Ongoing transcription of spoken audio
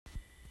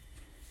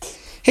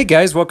Hey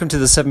guys, welcome to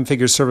the Seven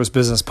Figure Service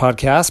Business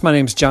Podcast. My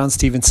name is John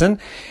Stevenson.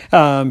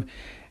 I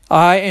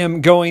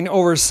am going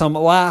over some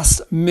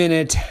last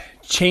minute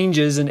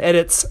changes and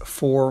edits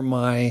for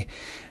my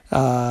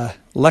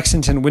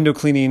Lexington window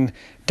cleaning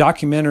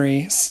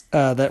documentary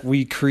that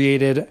we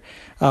created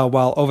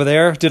while over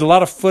there. Did a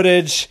lot of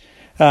footage,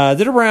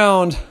 did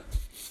around,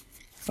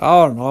 I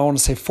want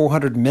to say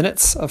 400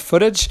 minutes of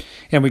footage,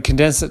 and we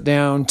condensed it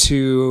down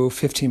to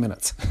 15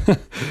 minutes.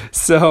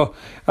 So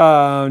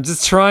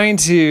just trying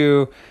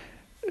to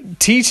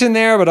teach in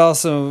there, but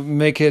also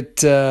make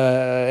it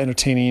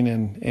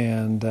entertaining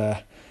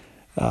and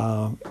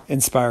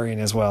inspiring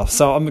as well.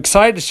 So I'm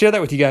excited to share that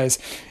with you guys.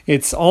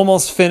 It's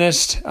almost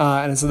finished,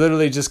 and it's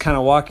literally just kind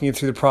of walking you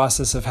through the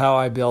process of how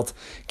I built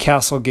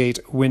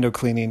Castlegate Window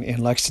Cleaning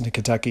in Lexington,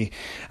 Kentucky.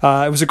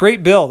 It was a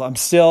great build. I'm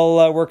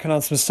still working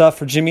on some stuff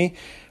for Jimmy.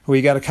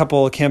 We got a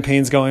couple of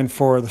campaigns going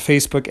for the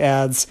Facebook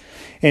ads,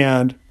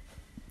 and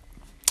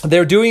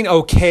they're doing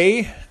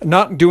okay,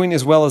 not doing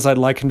as well as I'd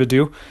like them to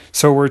do.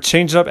 So we're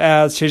changing up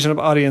ads, changing up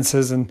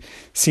audiences, and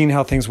seeing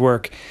how things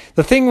work.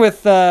 The thing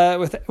with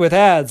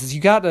ads is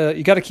you got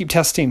to keep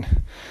testing.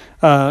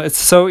 It's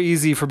so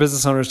easy for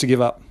business owners to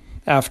give up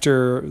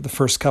after the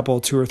first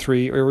couple, 2 or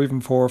 3, or even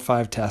 4 or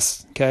 5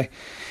 tests. Okay,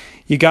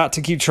 you got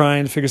to keep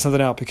trying to figure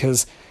something out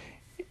because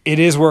it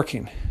is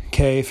working.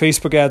 Okay,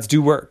 Facebook ads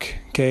do work.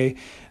 Okay,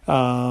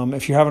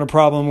 if you're having a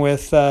problem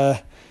with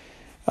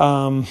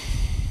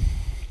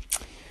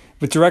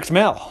direct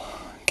mail,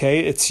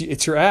 okay,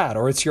 it's your ad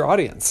or it's your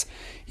audience.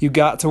 You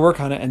got to work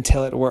on it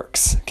until it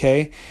works.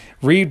 Okay,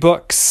 read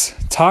books,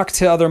 talk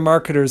to other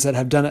marketers that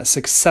have done it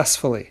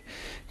successfully.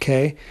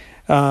 Okay,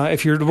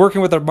 if you're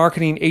working with a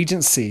marketing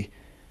agency,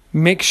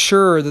 make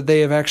sure that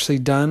they have actually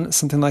done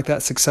something like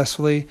that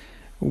successfully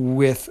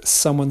with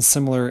someone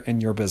similar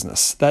in your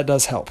business. That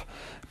does help,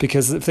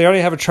 because if they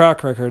already have a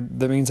track record,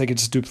 that means they could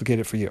just duplicate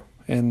it for you,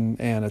 and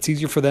it's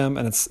easier for them,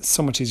 and it's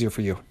so much easier for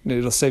you.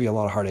 It'll save you a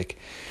lot of heartache.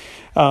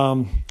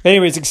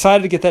 Anyways,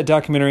 excited to get that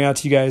documentary out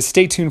to you guys.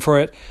 Stay tuned for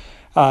it.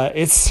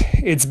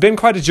 It's been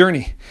quite a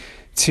journey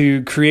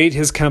to create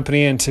his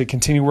company and to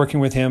continue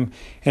working with him,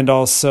 and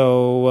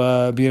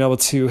also being able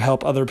to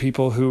help other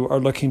people who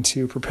are looking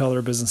to propel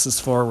their businesses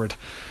forward.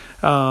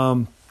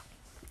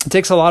 It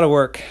takes a lot of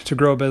work to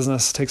grow a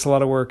business. It takes a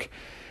lot of work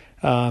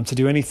to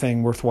do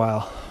anything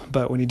worthwhile.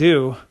 But when you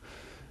do,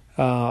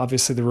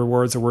 obviously the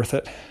rewards are worth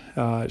it.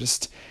 It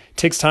just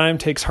takes time,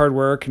 takes hard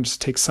work, and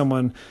just takes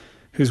someone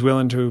who's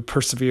willing to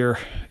persevere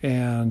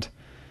even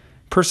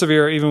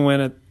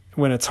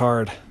when it's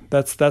hard.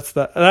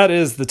 That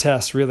is the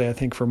test, really, I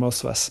think, for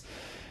most of us,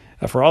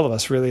 for all of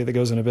us, really, that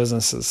goes into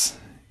business is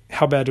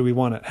how bad do we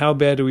want it? How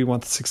bad do we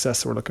want the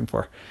success that we're looking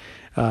for?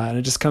 And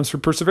it just comes from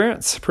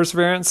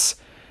perseverance,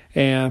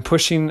 and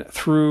pushing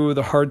through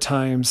the hard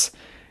times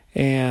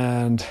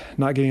and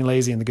not getting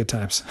lazy in the good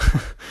times.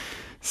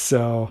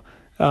 So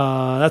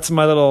that's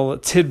my little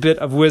tidbit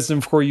of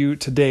wisdom for you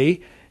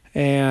today,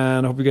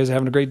 and I hope you guys are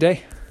having a great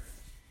day.